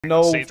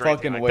No stage or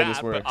anything fucking like way that,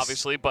 this works. But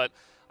obviously, but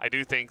I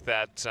do think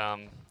that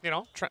you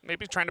know,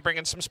 maybe trying to bring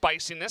in some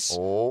spiciness.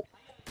 Oh,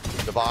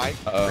 Divide,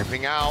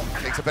 creeping out,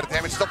 takes a bit of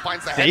damage, still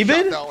finds the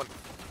David? headshot though, and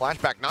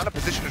flashback, not in a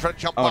position to try to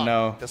jump up. Oh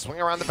no. To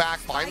swing around the back,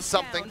 finds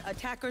something,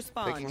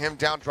 taking him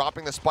down,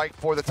 dropping the spike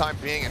for the time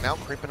being, and now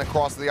creeping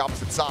across to the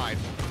opposite side.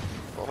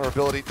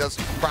 Vulnerability does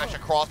crash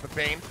across, but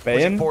Bane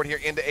pushing forward here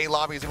into A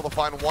lobby, is able to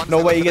find one.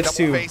 No way he gets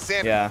two.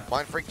 Yeah.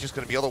 Mind Freak just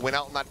going to be able to win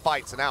out in that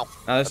fight. So now,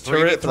 this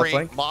turret for the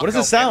flank. What does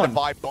it sound?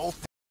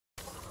 Both.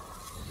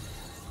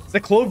 It's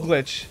a clove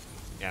glitch.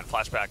 Yeah, and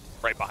flashback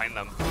right behind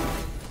them.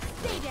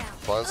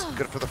 Buzz,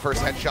 good for the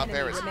first headshot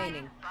there.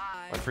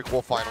 Mind Freak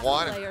will find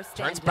one, and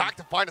turns back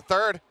to find a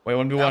third. Wait,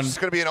 1v1. Now it's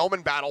just going to be an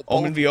Omen battle.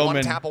 Omen v Omen.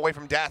 One tap away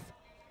from death.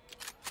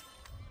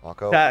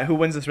 Mako Chat, who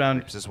wins this round?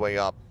 creeps his way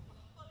up.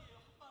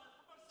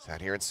 Sat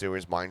here in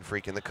sewers, Mind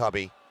Freak in the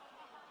cubby.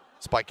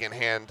 Spike in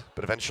hand,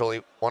 but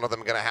eventually one of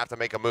them going to have to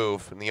make a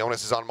move, and the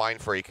onus is on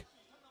Mind Freak.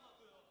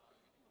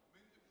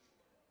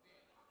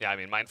 Yeah, I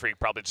mean, Mind Freak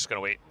probably just going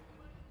to wait.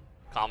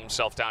 Calm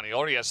himself down. He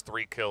already has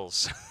 3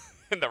 kills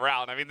in the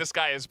round. I mean, this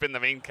guy has been the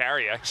main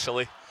carry,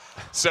 actually,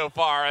 so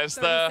far as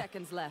the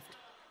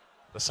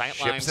sight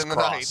lines in the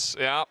cross.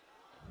 night. Yeah.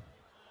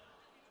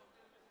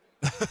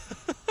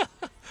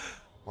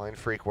 Mind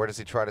Freak, where does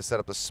he try to set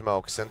up the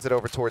smoke? Sends it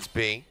over towards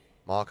B.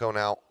 Mako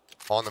now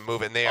on the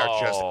move, and they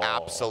are just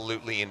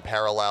absolutely in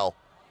parallel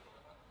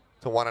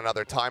to one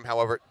another. Time,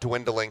 however,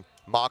 dwindling.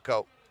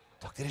 Mako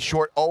tucked it in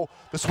short. Oh,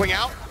 the swing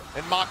out,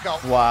 and Mako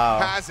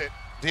has it.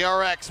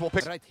 DRX will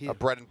pick a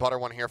bread and butter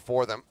one here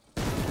for them.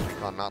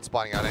 Not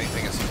spotting out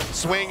anything.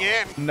 Swing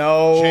in.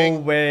 No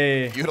Jing,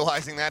 way.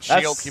 utilizing that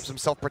shield, keeps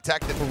himself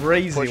protected.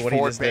 Crazy Push what he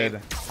just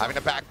did. Having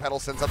to backpedal,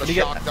 sends out the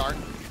shock dart.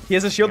 He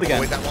has a shield again.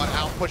 Wait that one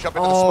out, push up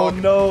into the smoke.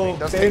 Oh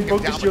no, Bane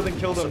broke the shield and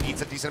killed him. So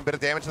eats a decent bit of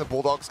damage, and the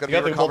Bulldog's going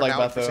to be recovered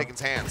now in Forsaken's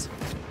hands.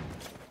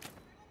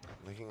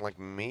 Looking like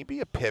maybe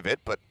a pivot,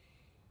 but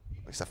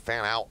at least a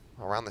fan out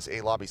around this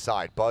A lobby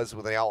side. Buzz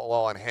with the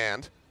outlaw in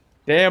hand.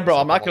 Damn, bro,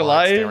 I'm not going to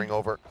lie. Staring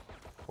over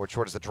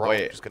toward the drone.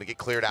 Just going to get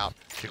cleared out.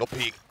 Jiggle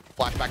peek.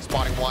 Flashback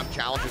spotting one.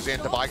 Challenges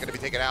in. Divide going to be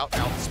taken out.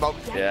 Out the smoke.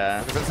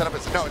 Yeah.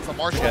 No, it's the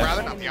Marshal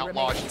rather, not the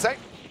outlaw, I should say.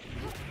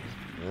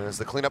 As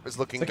the cleanup is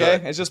looking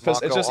good. It's just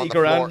eke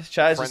around.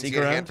 Chaz, just eke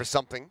around for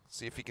something.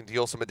 See if he can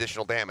deal some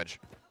additional damage.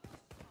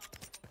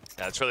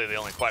 Yeah, that's really the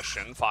only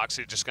question.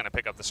 Foxy just going to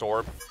pick up this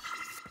orb.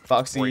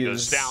 Foxy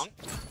is down.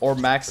 Or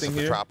maxing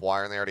here. Trap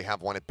wire, and they already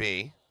have one at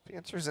B. He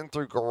enters in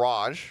through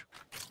garage.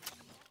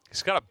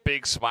 He's got a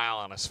big smile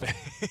on his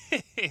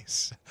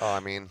face. Oh,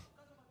 I mean,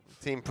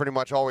 the team pretty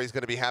much always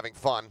going to be having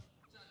fun.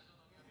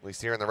 At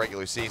least here in the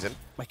regular season.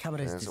 My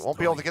camera is won't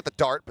be able to get the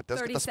dart, but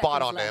does get the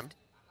spot on him.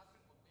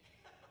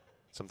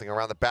 Something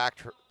around the back,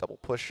 double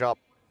push up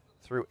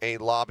through A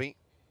lobby.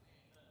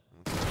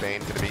 Bane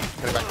going to be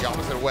coming back the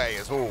opposite way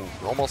as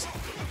almost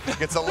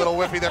gets a little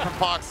whippy there from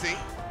Foxy.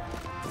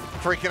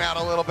 Freaking out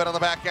a little bit on the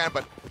back end,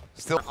 but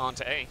still on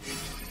to A.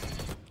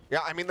 Yeah,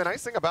 I mean, the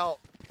nice thing about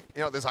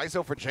this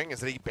ISO for Jing is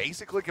that he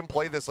basically can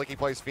play this like he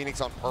plays Phoenix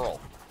on Pearl.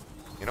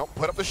 You know,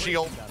 put up the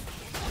shield,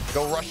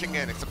 go rushing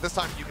in, except this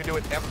time you can do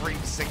it every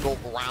single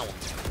round.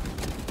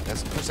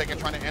 As Forsaken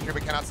trying to enter,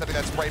 but cannot study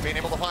that spray. Being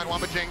able to find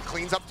one, but Jing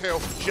cleans up 2.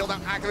 Shield out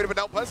activated, but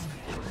no push.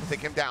 Take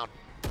him down.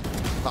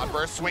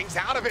 Cloudburst swings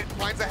out of it,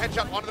 finds a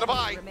headshot onto the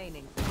buy.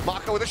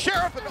 Mako with a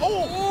sheriff, and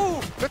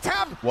the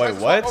tap. Wait,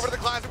 what? Over to the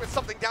closet with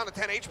something down to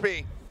 10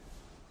 HP.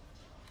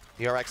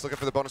 DRX looking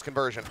for the bonus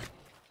conversion.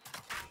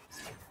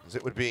 As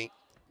it would be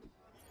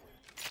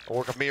a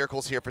work of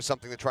miracles here for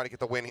something to try to get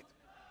the win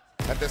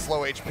at this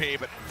low HP,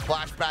 but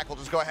Flashback will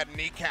just go ahead and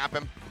kneecap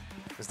him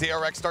as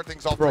DRX start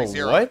things off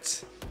 3-0.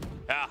 What?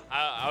 Yeah,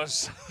 I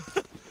was.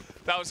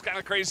 That was kind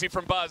of crazy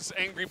from Buzz,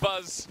 angry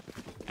Buzz,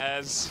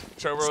 as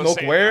Trevor was saying.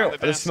 Smoke where?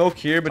 There's smoke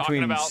here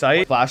between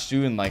sight, flash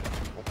you, and like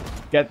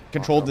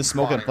control the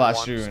smoke and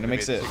flash you, and it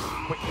makes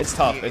it's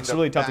tough. It's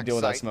really tough to deal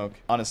with that smoke,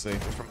 honestly.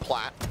 From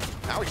Platt.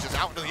 Now he's just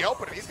out into the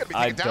open, and he's gonna be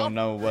taken down. I don't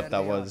know what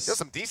that was. Does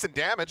some decent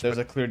damage. There's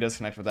a clear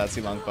disconnect with that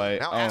C-Long fight.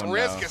 Now at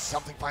risk as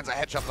something finds a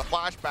headshot to the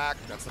flashback.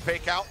 That's the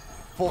fake out.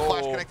 Full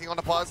flash connecting on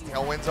the Buzz.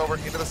 Tailwinds over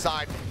into the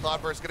side.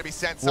 Cloudburst gonna be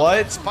sent.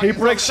 What?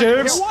 PRX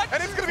shares?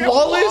 And it's gonna be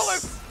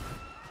Flawless?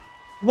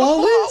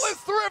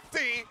 Flawless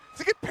Thrifty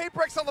to get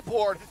PRX on the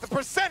board. The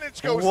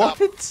percentage goes up.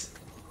 What?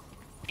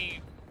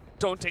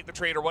 Don't take the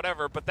trade or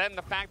whatever, but then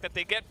the fact that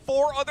they get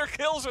 4 other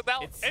kills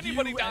without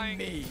anybody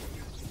dying.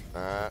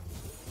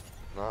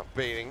 Not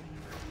baiting.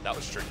 That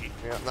was tricky.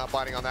 Yeah, not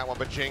biting on that one,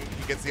 but Jing,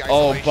 he gets the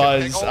isolation.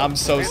 Buzz, I'm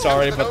so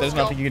sorry, but there's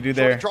nothing you can do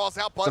there. It's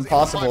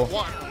impossible.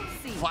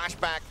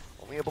 Flashback,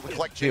 only able to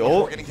collect The Jing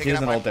ult? getting He taken has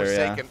out an by ult there,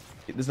 yeah. Forsaken.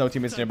 There's no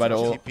teammates nearby to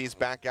ult. TP's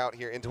back out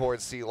here in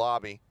towards C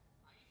lobby.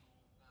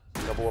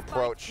 Double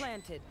approach. A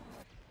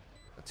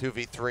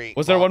 2v3.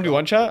 Was there a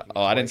 1v1 chat?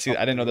 Oh, I didn't see.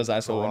 I didn't know there's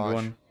ISO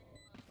 1v1.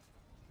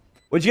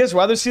 Would you guys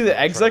rather see the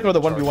exec or the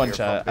 1v1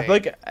 chat? I feel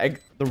like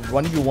the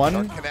 1v1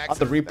 on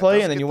the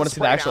replay, and then you want to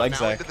see the actual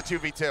exec.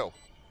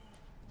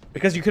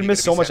 Because you could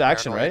miss so much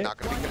action, right?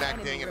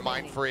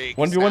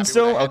 1v1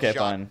 still? Okay,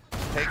 fine.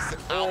 Takes it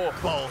out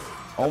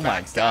both. Oh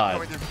my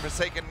god.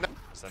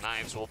 The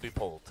knives will be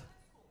pulled.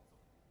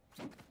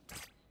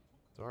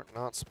 Dart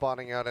not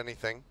spotting out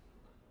anything.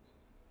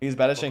 He's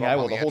bad at Shanghai.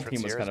 Well, the whole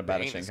team was kind of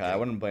bad at Shanghai. I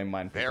wouldn't blame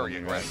mine for very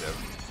aggressive.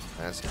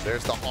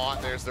 There's the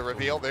haunt, there's the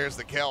reveal, there's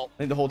the kill. I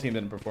think the whole team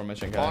didn't perform at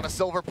Shanghai. On a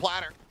silver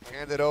platter.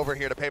 Hand it over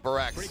here to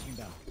PRX.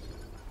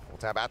 We'll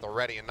tap at the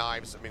ready and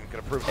knives. I mean,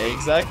 gonna prove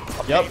exact.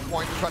 Yep.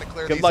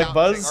 Good luck,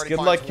 Buzz. Good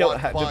luck, kill.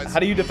 How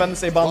do you defend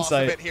this A-bomb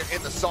site? Here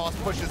in the sauce,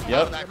 pushes yep.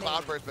 out of that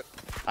cloudburst, but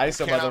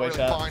ISO, by the way, really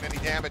chat. find any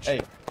damage.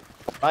 Hey.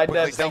 Bye,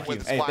 Devs. Thank you.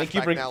 Hey, thank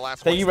you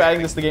for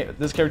adding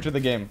this character to the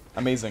game.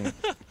 Amazing.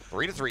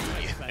 3-3.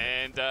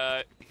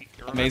 And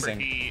amazing.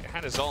 He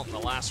had his ult in the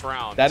last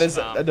round. That is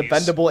a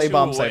defendable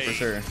A-bomb site for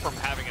sure. From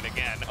having it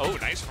again. Oh,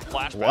 nice from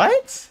flashback.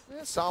 What?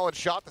 Yeah, solid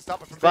shot to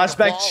stop it from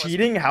flashback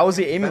cheating? How is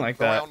he aiming like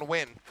that?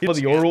 People,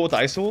 the Yoru with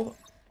ISO.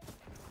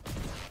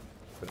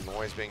 The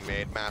noise being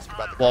made. Mask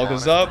about the wall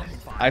goes up.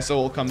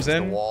 ISO comes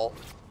in. Wall.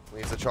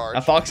 Leads the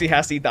charge. Foxy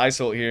has to eat the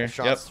ISO here.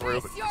 Shots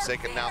through, but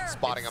Forsaken now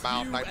spotting him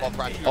out. Nightfall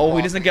crashing. Oh,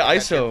 he doesn't get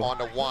ISO. On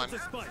to one.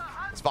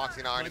 It's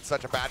Foxy 9 in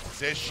such a bad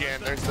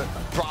position. There's the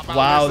drop out.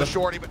 Wow. There's the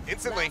shorty, but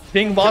instantly.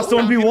 Ping lost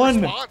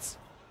 1v1.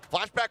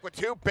 Flashback with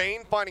 2.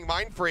 Bane finding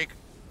Mind Freak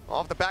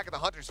off the back of the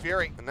Hunter's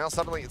Fury. And now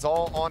suddenly it's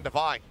all on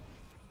Divine.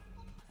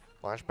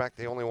 Flashback,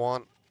 the only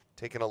one.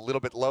 Taking a little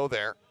bit low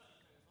there.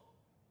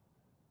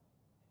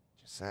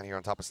 Just sat here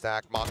on top of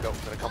stack. Mako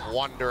gonna come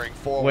wandering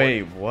forward.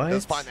 Wait, what?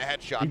 Does find the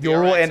headshot.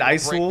 Yoru and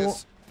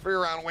ISO.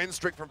 3-round win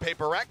streak from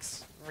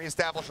PRX.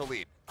 Reestablish a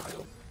lead.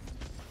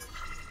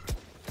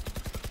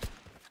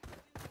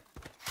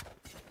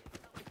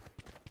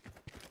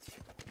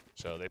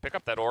 So they pick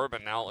up that orb,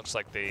 and now it looks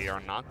like they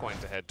are not going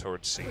to head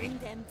towards C.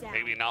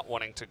 Maybe not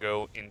wanting to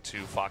go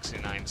into Foxy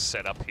 9's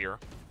setup here.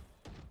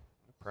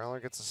 Prowler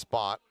gets a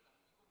spot.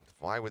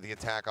 Fly with the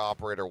attack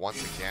operator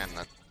once again.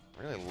 I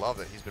really love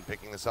that he's been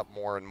picking this up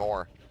more and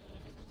more.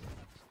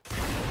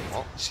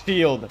 Well,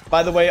 shield.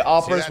 By the way,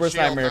 offers worst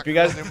nightmare. If you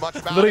guys,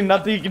 literally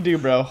nothing you can do,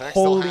 bro.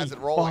 Holy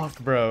fuck,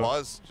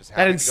 bro.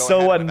 That is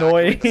so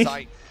annoying.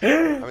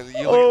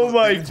 Oh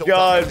my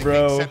god,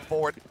 bro.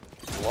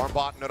 Alarm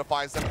bot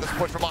notifies them of this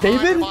push from behind.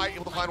 David?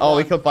 Oh,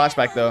 he killed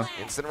flashback though.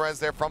 Instant res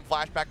there from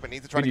flashback, but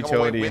needs to try to come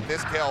away with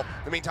this kill. In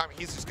the meantime,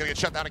 he's just gonna get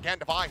shut down again.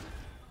 Divine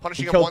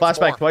punishing him once more. He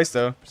killed flashback twice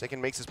though. Forsaken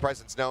makes his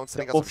presence known.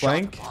 Setting up full some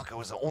flank. Mako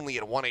is only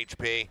at 1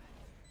 HP.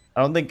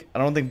 I don't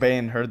think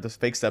Bane heard the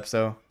fake steps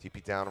though.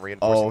 TP down,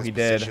 reinforcing he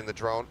did. position. The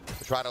drone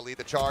to try to lead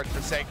the charge.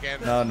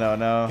 Forsaken.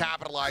 No.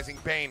 Capitalizing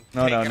Bane.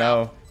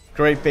 No.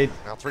 Great fake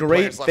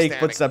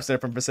footsteps there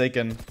from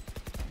Forsaken.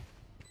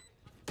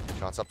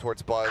 Shots up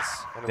towards Buzz.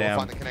 And we'll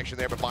find the connection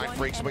there, but Mind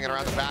Freak swinging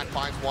around the back,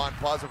 finds one.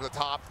 Buzz over the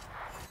top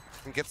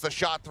and gets the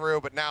shot through,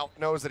 but now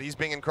knows that he's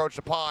being encroached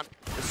upon.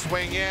 The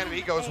swing in, and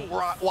he goes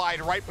wide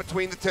right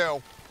between the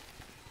two.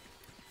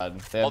 They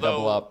have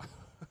double up.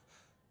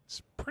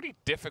 It's pretty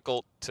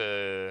difficult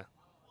to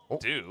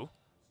do.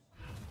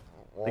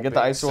 They get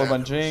the ISO orb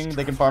on Jing.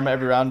 They can farm it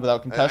every round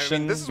without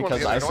concussion because the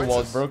ISO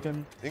wall is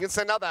broken. You can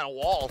send out that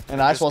wall. And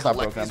the ISO wall's not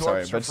broken, I'm sorry,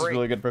 but it's just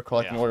really good for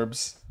collecting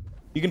orbs.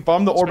 You can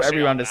farm the orb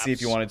every round to see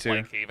if you wanted to.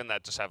 Like Haven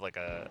that just have like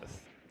a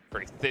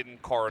very thin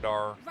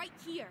corridor. Right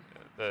here.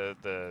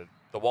 The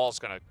wall's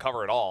gonna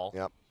cover it all.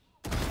 Yep.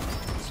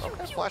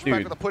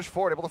 Flashback with a push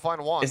forward, able to find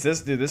one. Is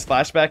this dude? This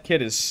flashback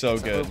kid is so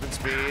good. Movement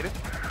speed.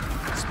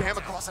 Spam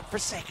across it for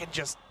Forsaken.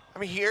 Just, I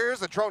mean, here's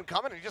the drone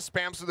coming, and he just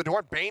spams through the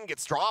door. Bane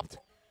gets dropped.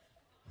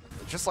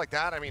 Just like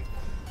that. I mean,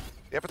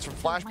 the efforts from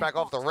flashback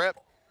off the rip.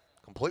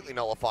 Completely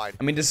nullified.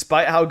 I mean,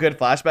 despite how good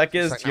flashback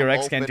is,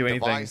 DRX can't do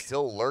anything.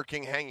 Still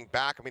lurking, hanging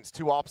back. I mean, it's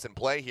 2 ops in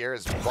play here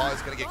as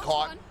Buzz going to get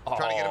caught,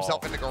 trying to get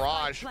himself in the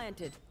garage.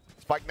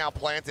 Spike now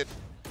planted.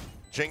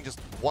 Jing just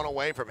 1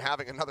 away from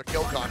having another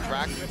kill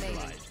contract.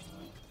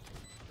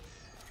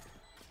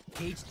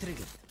 Cage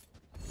triggered.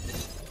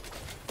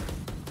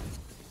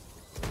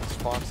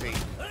 Foxy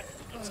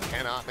just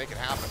cannot make it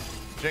happen.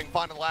 Jing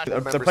finding the last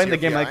They're playing the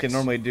game like they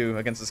normally do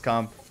against this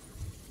comp.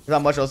 There's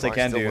not much else they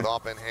can do.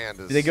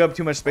 They give up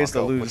too much space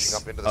to lose. Pushing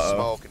up into the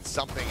smoke, and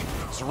something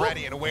is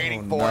ready and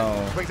waiting for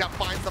it. Brings out,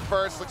 finds the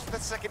first, looks for the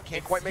second,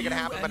 can't quite make it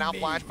happen, but now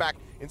flashback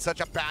in such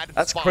a bad spot.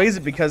 That's crazy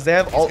because they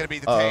have all. He's going to be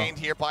detained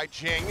here by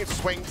Jing. It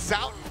swings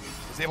out.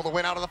 He's able to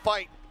win out of the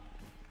fight.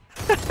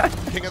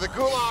 King of the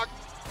Gulag.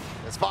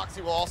 As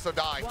Foxy will also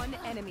die. 1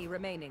 enemy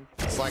remaining.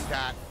 Just like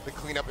that. The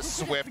cleanup is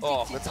swift. The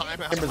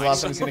timeout. Kimber's the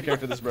last time I've seen a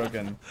character this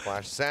broken.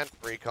 Flash sent.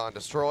 Recon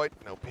destroyed.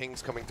 No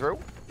pings coming through.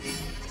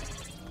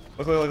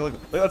 Look.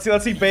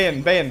 Let's see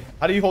Bane.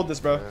 How do you hold this,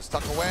 bro?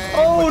 Stuck away.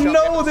 Oh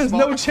no, there's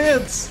no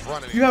chance.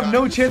 You have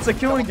no chance of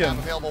killing him.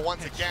 Available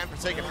once again.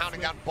 Forsaken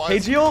hounding down Buzz.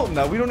 KGL?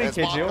 No, we don't need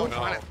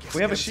KGL.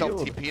 We have a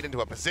shield. TP'd into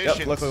a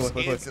position. Look.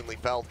 Instantly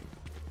felt.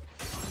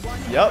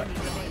 Yep.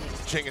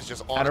 Ching is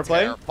just on a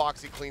tear.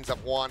 Foxy cleans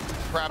up 1,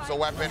 grabs a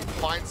weapon,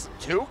 finds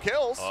 2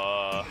 kills.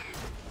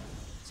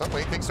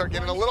 Suddenly things start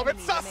getting a little bit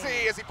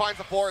sussy as he finds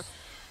the 4th.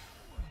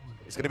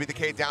 He's going to be the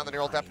K down, the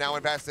neural depth now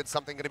invested.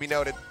 Something going to be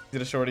noted. He's going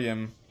to shorty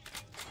him.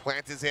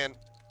 Plant is in.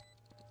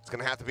 It's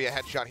going to have to be a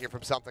headshot here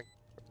from something.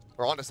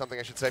 Or onto something,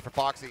 I should say, for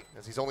Foxy,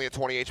 as he's only at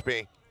 20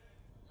 HP.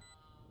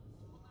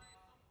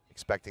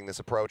 expecting this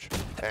approach,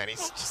 and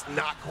he's just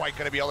not quite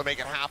going to be able to make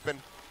it happen.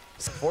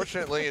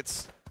 Fortunately,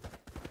 it's...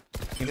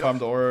 He farmed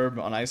the orb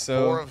on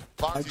ISO.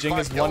 Jing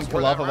is 1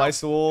 kill off of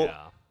ISO ult.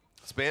 Yeah.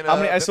 How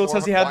many ISO ults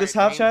has he had this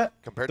half, chat?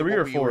 3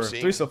 or 4?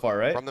 3 3 so far,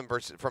 right? From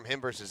him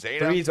versus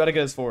Zeta. 3, he's about to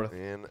get his 4th.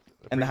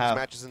 And the half.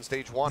 matches in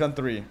stage 1. He's on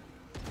 3.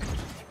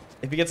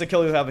 If he gets a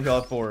kill, he'll have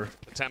 4.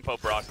 The tempo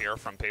brought here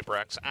from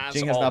PRX, as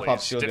Jing has always, not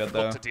popped shield yet,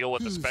 difficult though. to deal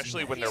with,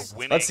 especially when they're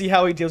winning. Let's see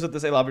how he deals with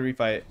this A lobby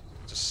refight.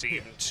 Just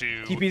seem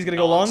to TP's gonna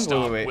go long?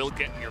 Wait. will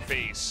get in your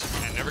face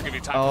and never give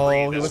you time Oh, to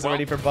breathe. he as wasn't well.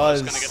 ready for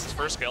Buzz. He's gonna get his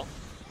first kill.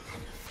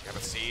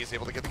 He's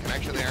able to get the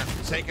connection there.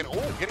 Taken,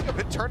 getting a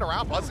bit turned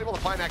around. Buzz able to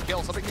find that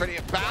kill. Something trying to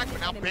get back, but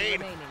now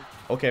Bane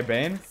Okay,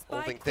 Bane.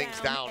 holding things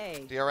down.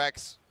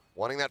 DRX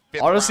wanting that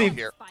 5th Honestly, round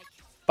here.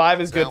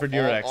 5 is good Now for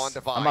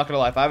DRX. I'm not gonna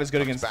lie, 5 is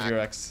good against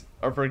DRX.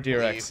 Or for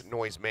DRX.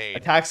 Noise made.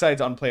 Attack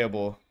side's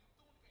unplayable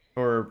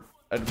for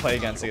a play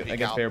against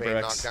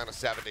PRX. Down to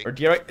 70. Or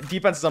DRX,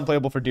 defense is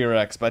unplayable for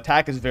DRX, but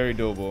attack is very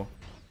doable.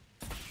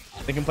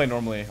 They can play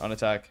normally on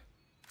attack.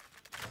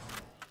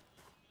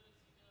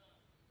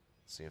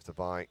 See if the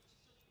buy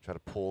try to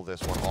pull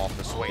this one off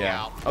the swing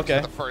out. Okay,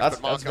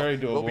 that's very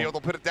doable. We'll be able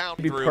to put it down.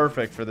 He'd be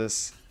perfect for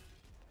this.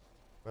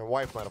 My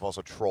wife might have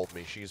also trolled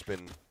me. She's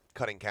been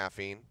cutting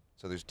caffeine,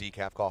 so there's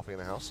decaf coffee in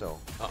the house. So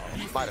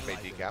might have made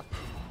decaf.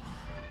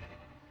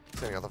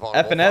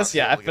 FNS,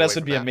 yeah, FNS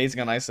would be amazing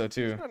on ISO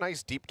too. A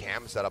nice deep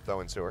cam setup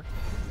though in sewer.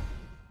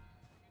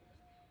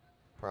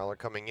 Prowler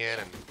coming in,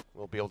 and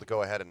we'll be able to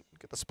go ahead and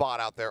get the spot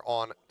out there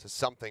on to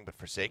something, but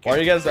Forsaken. Why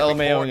are you guys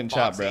LMAO in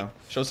chat, bro?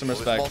 Show some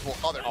respect. Multiple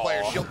other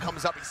players. Shield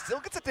comes up. He still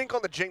gets a dink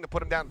on the Jing to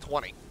put him down to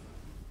 20.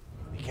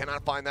 He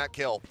cannot find that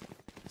kill.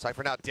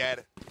 Cypher now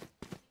dead.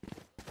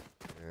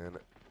 And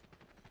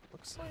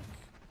looks like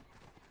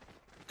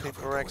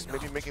PRX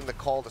maybe making the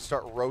call to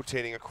start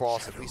rotating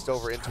across, at least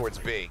over in towards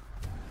B.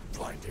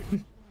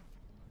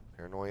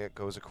 Paranoia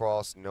goes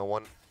across. No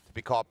one to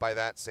be caught by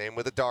that. Same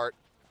with the dart.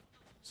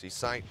 See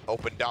sight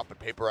opened up, and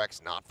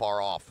PRX not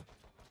far off.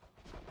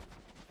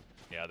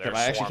 Yeah,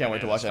 I actually can't wait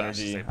to watch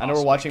Energy. I know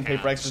we're watching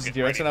PRX versus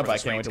DRX right now, but I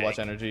can't wait to watch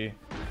Energy.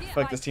 I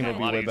feel like this team will be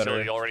way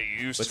better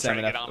with Sam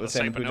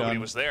and nobody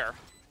was there.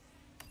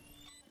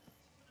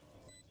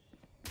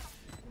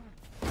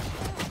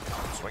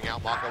 Swing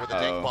out, Mako with the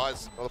dink.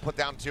 Buzz will put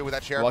down 2 with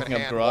that sheriff Walking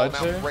in up hand. garage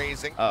Now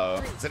raising.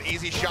 It's an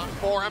easy shot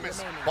for him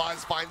as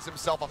Buzz finds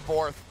himself a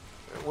 4th.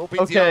 It will be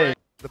DRX.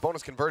 The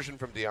bonus conversion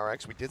from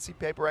DRX. We did see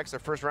PRX their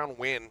first round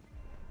win.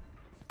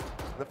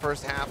 The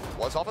first half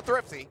was off a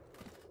Thrifty.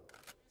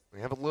 We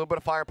have a little bit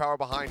of firepower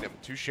behind him.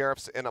 2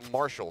 sheriffs and a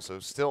marshal, so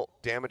still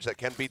damage that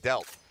can be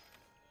dealt.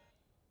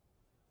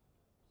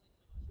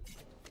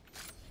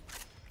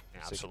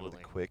 Yeah, absolutely.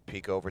 Really quick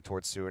peek over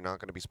towards sewer. Not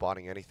going to be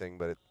spotting anything,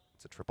 but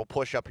it's a triple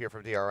push up here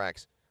from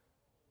DRX.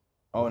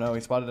 Oh no,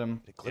 he spotted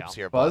him. Clips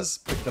here. Buzz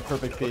picked the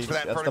perfect peek. For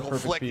that That's vertical the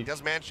perfect flick. peek. He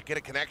does manage to get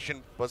a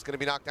connection. Buzz going to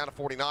be knocked down to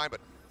 49,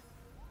 but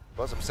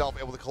Buzz himself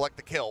able to collect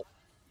the kill.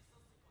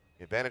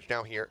 The advantage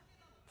now here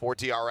for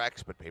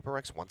DRX, but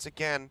PRX once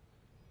again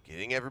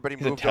getting everybody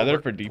moved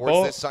over for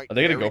towards this site. Are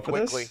they gonna go for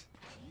quickly. this?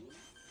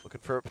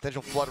 Looking for a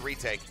potential flood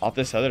retake. Off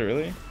this tether,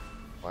 really?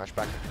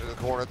 Flashback into the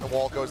corner. The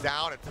wall goes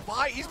down, and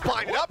Defy, he's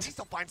blinded up. He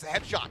still finds the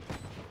headshot.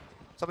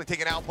 Something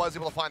taken out. Buzz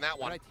able to find that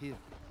one. Right here.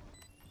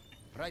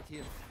 Right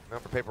here. Now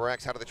for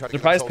PRX, how do they try to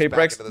Surprise get themselves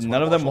back into PRX, this none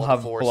one? of them will Marshall have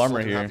on the full floor,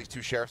 armor still do have here. These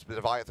 2 sheriffs,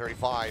 Defy at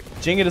 35.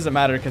 Jinga doesn't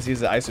matter because he's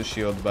the ISO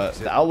shield, but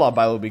the Outlaw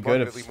buy will be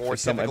good if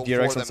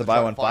DRX wants to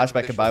buy one.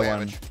 Flashback could buy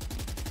one.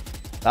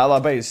 The Outlaw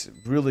buy is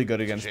really good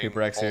against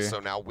PRX here. Also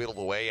now whittled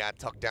away at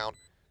tuck down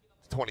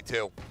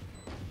 22.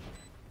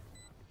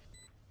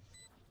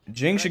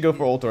 Jing should go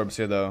for ult orbs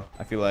here, though,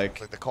 I feel like.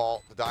 The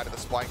call, the die to the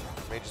spike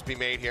may just be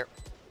made here.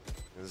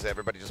 As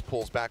everybody just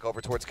pulls back over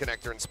towards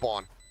connector and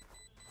spawn.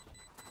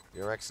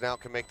 DRX now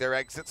can make their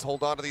exits,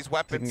 hold on to these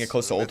weapons. They can get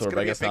close to ult orb,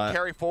 I guess it's going to be a big not.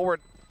 carry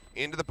forward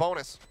into the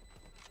bonus.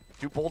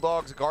 2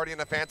 Bulldogs, a Guardian,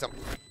 a Phantom.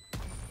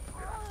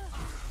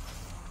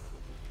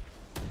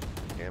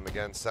 Cam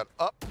again set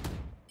up.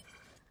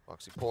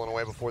 Foxy pulling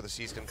away before the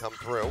C's can come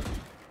through.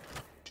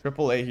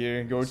 Triple A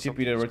here. Go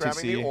TP to rotate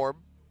C.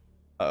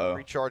 Uh-oh.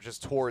 Recharges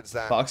towards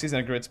that. Foxy's in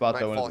a great spot,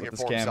 though, Nightfall with here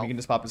this for cam. himself. He can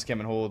just pop his cam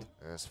and hold.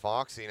 There's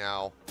Foxy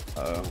now.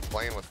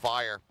 Playing with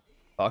fire.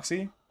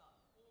 Foxy?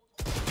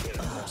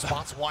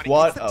 Spots one.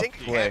 What a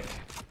flick.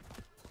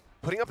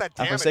 Putting up that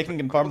damage. Forsaken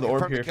can farm the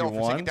orb here if he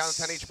Forsaken wants.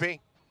 down to 10 HP.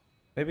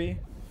 Maybe?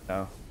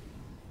 No.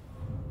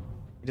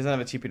 He doesn't have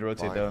a TP to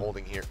rotate, Fine, though.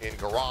 holding here in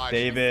garage.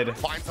 David.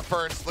 Finds the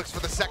first, looks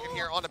for the second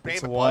here on the Bane.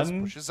 It's Buzz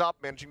one. pushes up,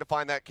 managing to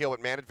find that kill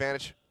with man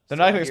advantage. They're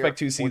not going to expect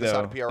 2C,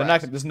 though. They're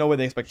not, there's no way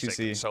they expect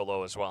 2C.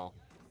 Solo as well.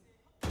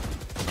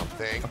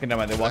 Something. Okay, never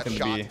mind. They walk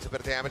into B. It's a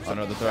bit of damage. Oh,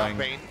 no, they're throwing.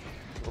 Bane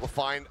able to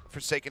find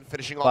Forsaken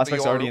finishing off the Flashback's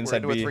orb. already We're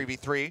inside into B. a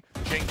 3v3.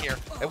 Jing here.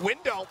 A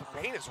window.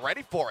 Bane is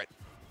ready for it.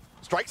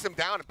 Strikes him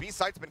down, and B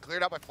site's been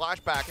cleared out by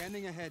Flashback.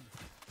 Standing ahead.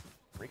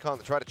 Recon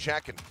to try to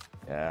check, and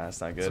Yeah, that's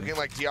not it's good. looking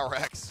like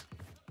DRX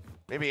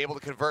maybe able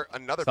to convert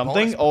another Something?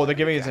 bonus. Oh, they're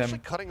giving it to Actually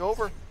him. cutting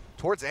over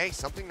towards A.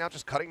 Something now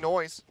just cutting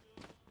noise.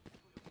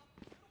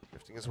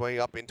 Drifting his way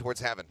up in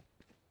towards heaven.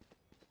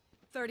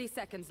 30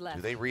 seconds left.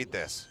 Do they read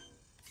this?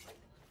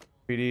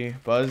 PD,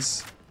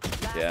 Buzz.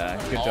 Yeah,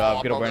 good Oh,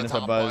 job. Good up over awareness the by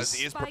top, Buzz.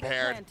 He is Spike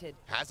prepared. planted.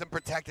 Hasn't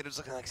protected. It was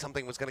looking like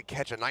something was going to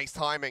catch a nice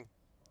timing.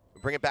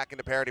 Bring it back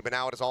into parity, but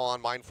now it is all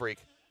on Mind Freak.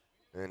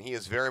 And he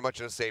is very much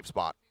in a safe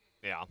spot.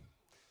 Yeah.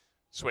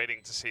 Just waiting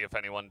to see if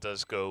anyone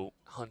does go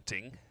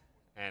hunting.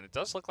 And it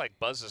does look like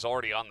Buzz is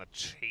already on the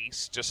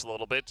chase just a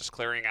little bit, just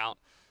clearing out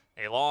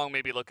a long,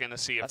 maybe looking to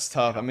see if... That's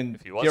tough. I mean,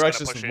 DRX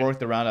just worked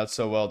the round out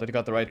so well. They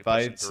got the right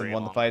fights and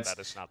won the fights.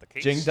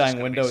 Jing dying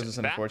window is just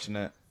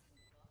unfortunate.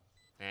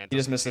 He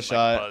just missed a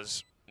shot.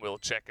 Buzz will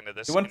check into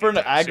this. He went for an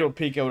aggro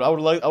peek. I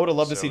would have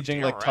loved to see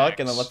Jing like tuck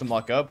and then let them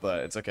lock up,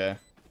 but it's okay.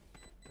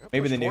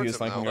 Maybe they knew he was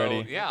flanking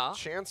already. Yeah.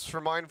 Chance for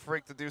Mind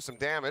Freak to do some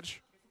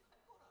damage.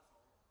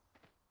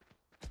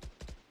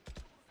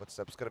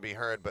 Footsteps going to be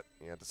heard, but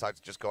yeah, decides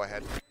to just go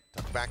ahead,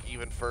 tuck back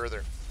even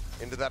further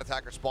into that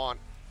attacker spawn.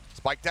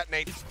 Spike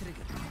detonates.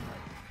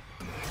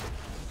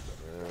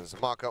 There's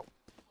Mako.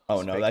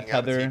 Oh no, that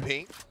tether.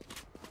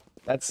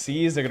 That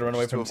C's, they're going to run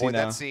away from C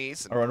now.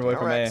 Or run away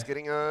from A. DRX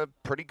getting a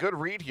pretty good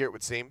read here, it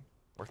would seem.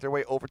 Work their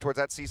way over towards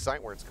that C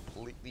site where it's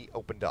completely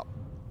opened up.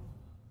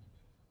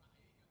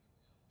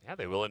 Yeah,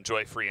 they will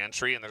enjoy free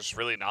entry, and there's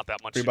really not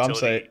that much Free bomb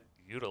utility site.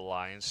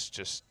 utilized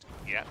just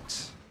yet.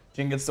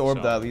 Jing gets the orb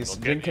at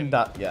least. Jing can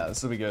die. Yeah,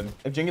 this will be good.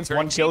 If Jing gets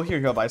one kill here,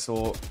 he'll have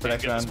ISO for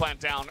next Get this round. plant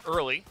down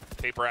early.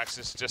 PRX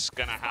is just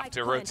going to have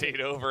to rotate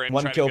over and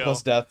one try kill to go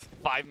plus death.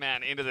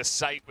 5-man into the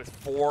site with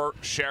 4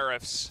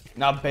 sheriffs.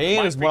 Now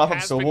Bane is one off of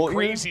Sobol here.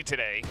 Crazy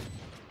today,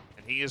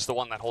 and he is the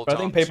one that holds But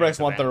I think on PRX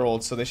to want the their van.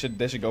 ult, so they should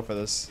go for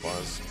this.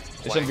 Buzz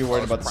They shouldn't be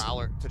worried about this.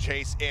 Prowler to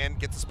chase in,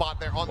 gets the spot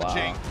there on the Wow.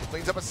 Jing.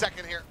 Cleans up a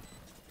second here.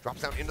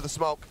 Drops down into the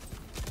smoke.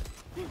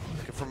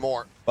 Looking for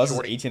more. Buzz is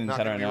Shorty 18 and not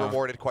 10 gonna right be now.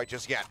 rewarded quite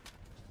just yet.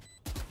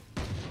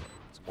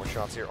 Some more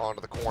shots here onto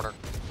the corner.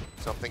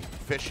 Something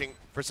fishing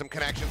for some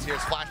connections here.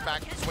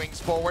 Flashback, swings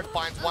forward,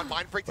 finds one.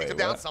 Mind Freak takes him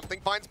down. Something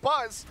finds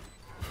Buzz.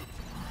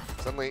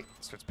 Suddenly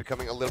starts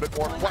becoming a little bit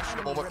more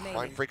questionable, but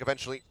Mind Freak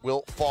eventually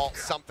will fall.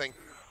 Something.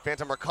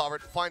 Phantom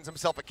recovered, finds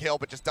himself a kill,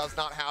 but just does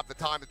not have the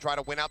time to try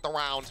to win out the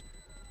round.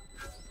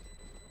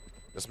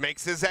 Just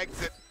makes his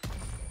exit.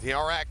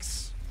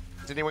 DRX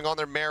continuing on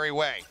their merry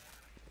way.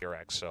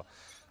 PRX, so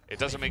it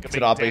doesn't make a It's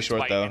big an op A dent short,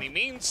 by though. any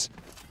means.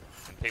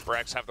 And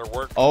PRX have their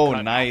work. Oh, cut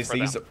out nice. for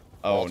They used them.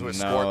 oh To a no,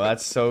 score, but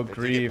that's so they did get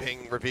grief.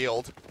 ping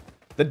revealed.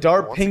 The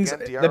dart Once pings.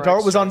 again, The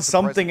dart was DRX on showing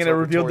some something and it presence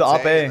over revealed the towards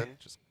op A, A. and then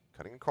just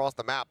cutting across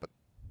the map, but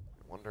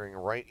wandering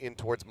right in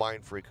towards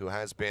Mind Freak, who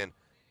has been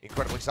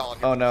incredibly solid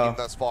here Oh, for the no. team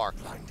thus far.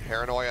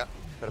 Paranoia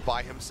gonna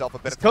buy himself a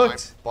bit He's of time.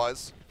 cooked.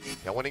 Buzz,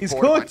 yeah, winning He's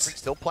forward. Mind cooked. Freak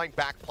still playing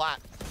back plat.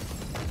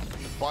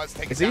 Buzz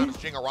taking Is he? down as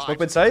Jing arrives. Smoke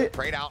mid sight?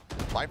 Trade out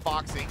by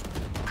Foxy.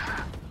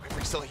 Mind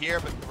Freak's still here,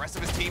 but the rest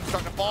of his team's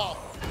starting to fall.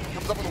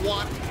 Comes up with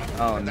one.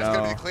 Oh And that's gonna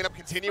be no. the cleanup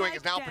continuing.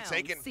 Is now Strike down,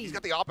 Forsaken. C. He's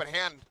got the op in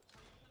hand.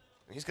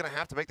 And he's gonna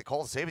have to make the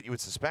call to save it, you would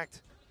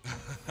suspect.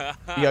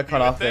 He got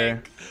cut off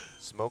there.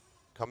 Smoke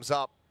comes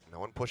up. No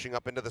one pushing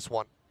up into this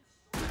one.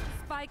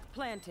 Spike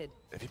planted.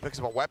 If he picks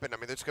up a weapon, I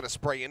mean, they're just going to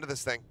spray into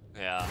this thing.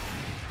 Yeah.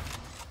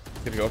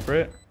 Gonna go for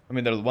it? I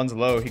mean, the one's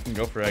low. He can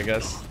go for it, I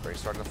guess. Spray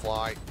starting to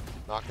fly.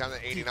 Knocked down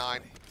to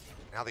 89.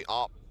 Now the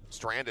op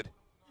stranded.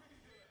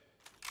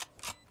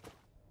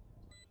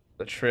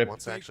 The trip.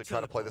 Wants to actually try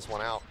to play this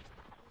one out.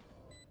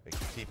 Big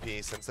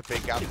TP sends the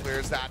fake out,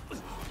 clears that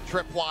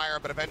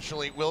tripwire, but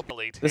eventually will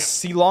be The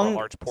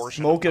C-long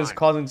smoke is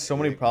causing so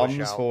many Big push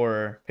problems out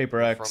for from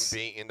PRX.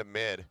 B into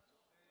mid.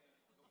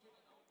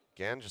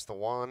 Again, just the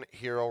one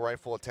hero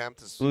rifle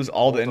attempt. Is Lose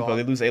all the info. hold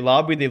They on. lose A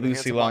lobby. They In the lose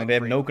hands of C-long. Mind They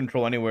have Freak. no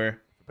control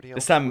anywhere. Everybody This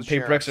else time, with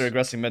PRX sheriffs. are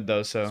aggressing mid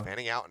though. So.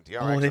 Spanning out, and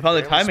DRX Oh, they are found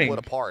the fairly timing.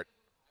 Split apart.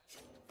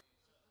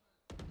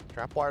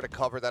 Trapwire to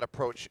cover that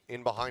approach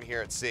in behind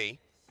here at C.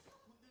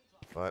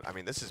 But, I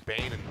mean, this is Bane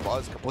and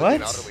Buzz completely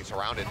and What? utterly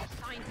surrounded.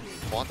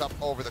 Wants up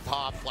over the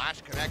top, flash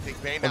connecting.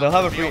 Bane Well, now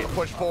they'll have a to be able free- to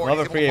push forward. they'll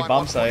have a He's able to free find bomb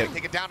one point, site.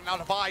 Take it down and out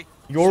of buy.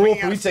 Your Swinging roll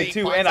out free of C, take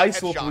too, finds and that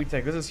ice roll headshot. free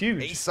take. This is A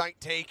huge.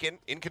 site taken,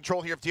 in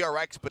control here of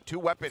DRX, but 2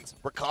 weapons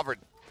recovered.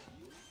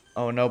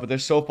 Oh no, but they're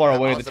so far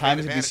away. The Odds of times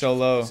would be advantage. so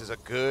low. This is a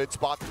good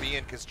spot to be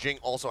in because Jing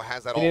also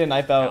has that You need a ult.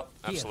 knife out.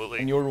 Absolutely.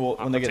 And your rule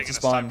when they get taking to his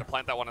time spawn. to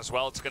plant that one as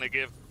well. It's going to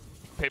give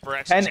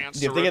PRX a 10. chance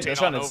If to they get rotate this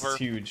on round, it's over.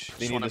 huge. They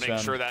Just need want this to make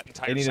round. sure that They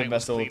entire need site was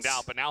invest cleaned ults.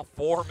 out. But now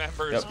 4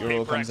 members Yep, of your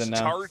roll comes in PRX now.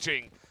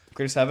 charging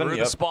Clear 7. through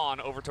Yep. the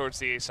spawn over towards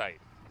the A site.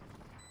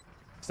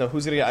 So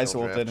who's gonna get ice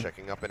Children ulted?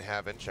 checking up in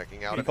heaven,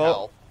 checking out in Default.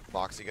 hell.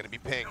 Foxy going to be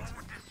pinged.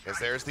 As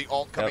there's the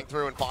ult coming Yep.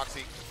 through, and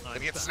Foxy going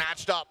to get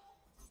snatched up.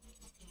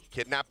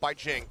 Kidnapped by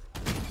Jing.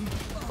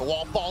 The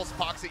wall falls.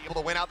 Foxy able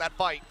to win out that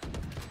fight.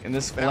 And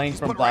this But now flank he's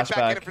from put right back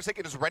in, and flashback.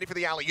 Forsaken is ready for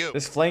the alley-oop.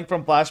 This flank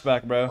from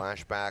flashback, bro.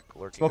 Flashback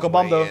lurking Smoke his a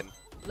bomb, way though. in.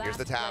 Here's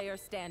the Last tap. player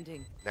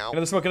standing. Now, Get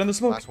in the smoke. Get in the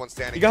smoke. last one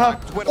standing. You got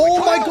Time him. twiddling. Oh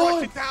my Rush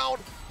god! it down,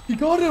 He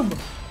got him.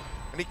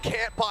 and he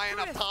can't buy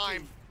enough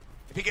time.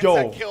 If he gets Yo.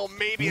 that kill,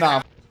 maybe Nah.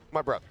 it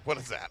My brother, what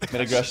is that?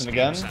 Mid aggression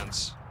again.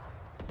 Sense.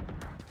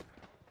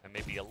 And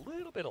maybe a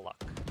little bit of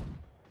luck.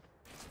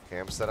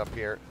 Cam set up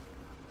here.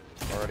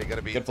 Already going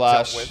to be good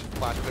flash.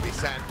 Flash going to be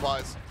sent.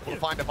 Buzz will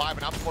find a vibe,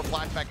 and up before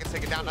flashback gets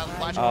taken down. Now the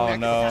flash oh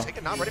no!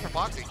 Taken, not ready for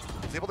Foxy.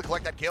 He's able to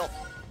collect that kill.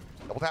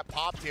 Double tap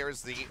popped here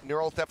as the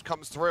neural theft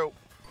comes through.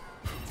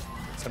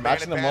 They're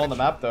matching them all on the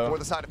map though. For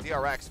the side of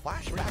DRX.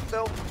 Flashback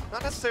though,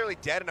 not necessarily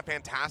dead in a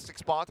fantastic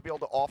spot to be able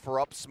to offer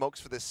up smokes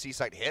for this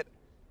C-site hit.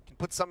 Can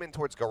put some in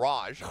towards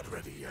garage. Not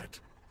ready yet.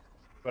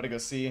 Gotta go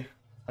see.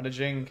 On to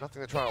Jing.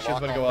 Nothing to try to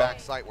lock on back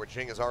site where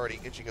Jing is already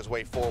inching his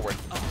way forward.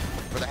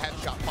 For the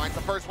headshot, finds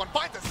the first one,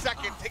 finds the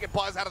second, taking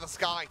Buzz out of the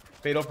sky.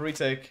 Fatal for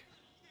retake.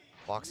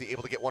 Foxy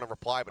able to get one in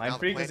reply, but now the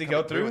Freak, plan does he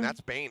coming go through? And that's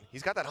Bane.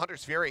 He's got that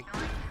Hunter's Fury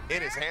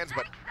in his hands,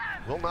 but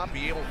will not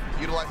be able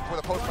to utilize it for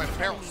the post plan.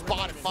 Apparel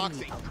spotted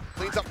Foxy.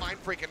 Cleans up Mind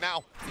Freak, and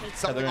now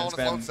something all in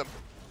his lonesome.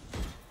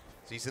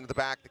 Sees into the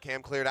back, the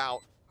cam cleared out.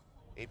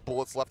 8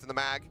 bullets left in the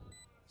mag.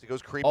 So he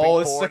goes creeping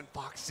forward, and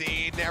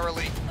Foxy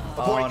narrowly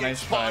avoiding getting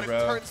spotted,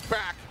 turns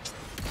back.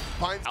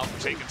 Out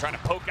taken, trying to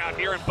poke out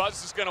here, and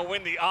Buzz is going to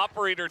win the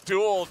operator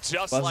duel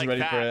just Buzz like is ready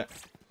that. for it.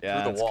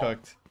 Yeah, it's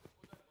cooked.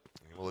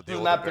 This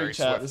is map 3,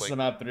 chat. This is a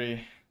map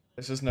 3.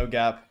 There's just no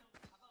gap.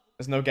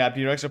 There's no gap.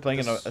 DRX are playing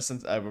in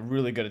a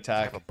really good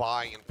attack. Have a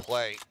buy and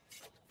play.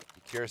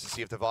 Be curious to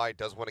see if Divide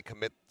does want to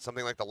commit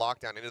something like the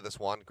lockdown into this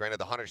one. Granted,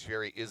 the Hunter's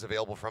Fury is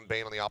available from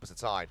Bane on the opposite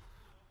side.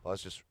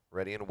 Buzz just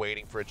ready and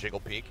waiting for a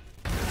jiggle peek.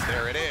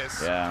 There it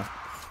is. Yeah.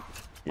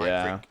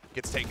 Yeah.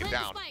 Gets taken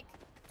down.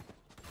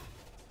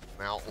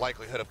 Now,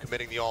 likelihood of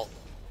committing the ult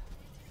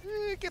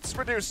gets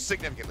reduced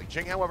significantly.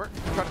 Jing, however,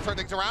 trying to turn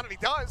things around, and he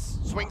does.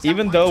 Swings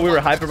even though we were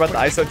hyper about the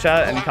ISO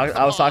chat, and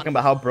I was talking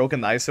about how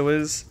broken the ISO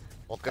is,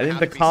 I think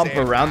the comp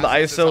around the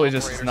ISO is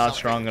just not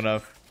strong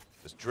enough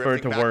for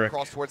it to work.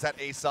 Towards that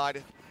A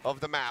side of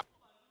the map.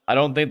 I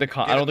don't think this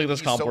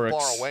comp works. So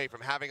far away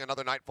from having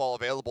another Nightfall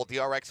available,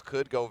 DRX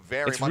could go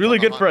very much. It's really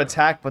good for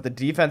attack, but the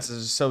defense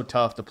is so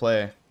tough to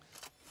play.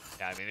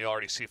 Yeah, I mean, you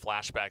already see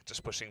Flashback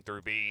just pushing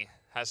through B.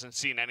 Hasn't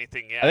seen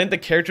anything yet. I think the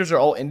characters are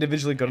all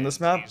individually good on this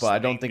map, but I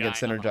don't think it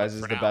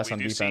synergizes the best on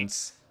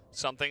defense.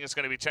 Something is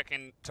going to be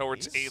checking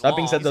towards A long. That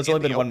being said, there's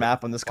only been one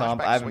map on this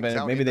comp. I haven't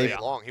been. Maybe they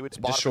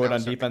just just short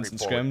on defense and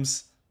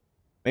scrims.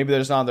 Maybe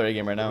there's not on their A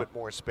game right now. A bit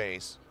more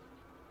space.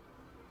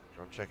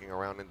 I'm checking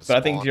around into but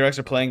I think DRX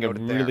are playing a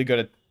really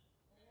good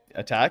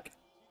attack.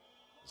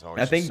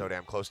 I think so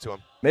damn close to him.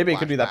 Maybe it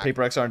could be that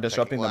PRX aren't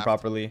disrupting them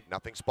properly.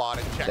 Nothing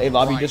spotted. The A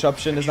lobby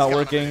disruption is not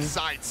working.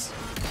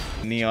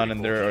 Neon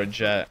and there or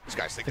Jet.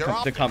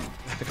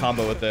 The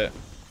combo with it.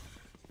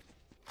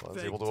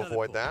 Was able to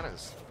avoid that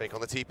as fake on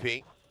the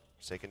TP.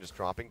 Forsaken just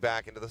dropping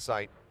back into the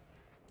site.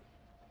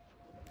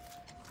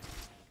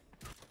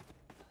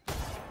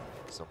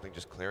 Something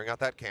just clearing out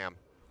that cam.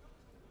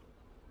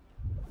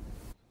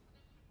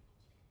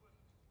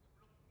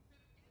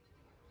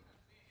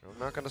 I'm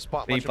not going to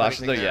spot much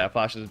flashes though, yeah,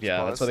 flashes,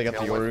 yeah. That's why they got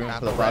the Yoru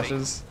for the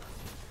flashes.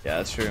 Yeah,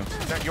 that's true.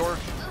 Got your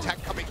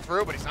tech coming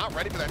through, but he's not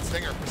ready for that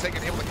stinger.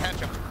 Forsaken able to catch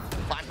him.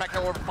 Flashback,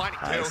 however, finding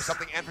two.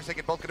 Something and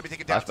Forsaken both going to be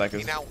taken down. Flashback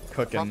is now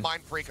cooking. From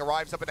Mind Freak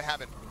arrives up into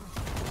heaven.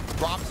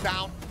 Drops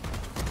down.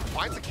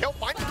 Finds a kill.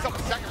 Finds himself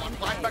a second one.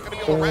 Flashback going to be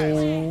able to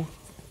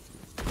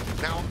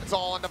res. Now it's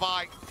all on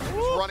Divide.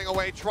 He's running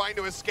away, trying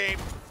to escape.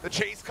 The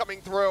chase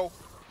coming through.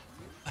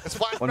 This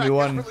Flashback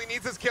desperately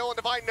needs his kill, and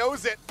Divide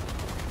knows it.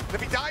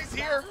 And if he dies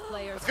here,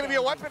 it's going to be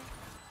a weapon.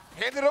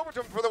 Hand it over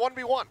to him for the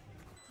 1v1.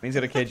 He's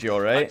got a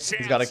KGO, right?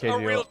 He's got a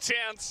KGO. A real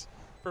chance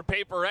for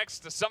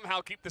PRX to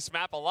somehow keep this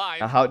map alive.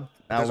 Now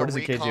where does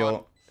the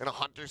KGO?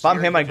 If I'm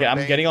him, I'm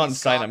getting on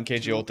site. I'm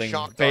KGO thing.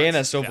 Bane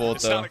has so volt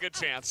It's though. not a good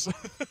chance.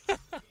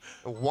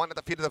 One at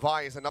the feet of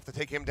Divide is enough to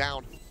take him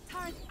down.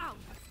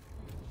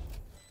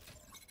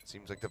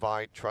 Seems like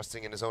Divide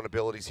trusting in his own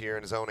abilities here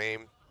and his own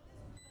aim.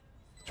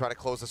 Trying to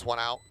close this one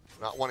out.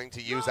 Not wanting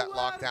to use that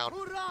lockdown.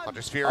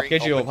 Hunter's Fury.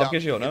 Pop KGO,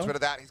 no? Gets rid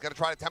of that. He's going to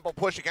try to tempo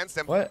push against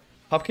him. What?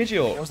 Pop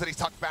KGO. Knows that he's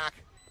tucked back.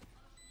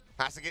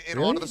 Has to get in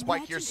onto the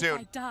spike here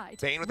soon.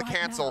 Bane with the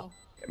cancel.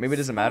 Maybe it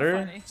doesn't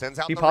matter. Sends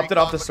out he popped it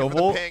off the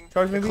Soul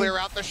Charge maybe? Clear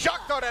out the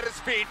shot gun at his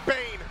feet.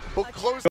 Bane will close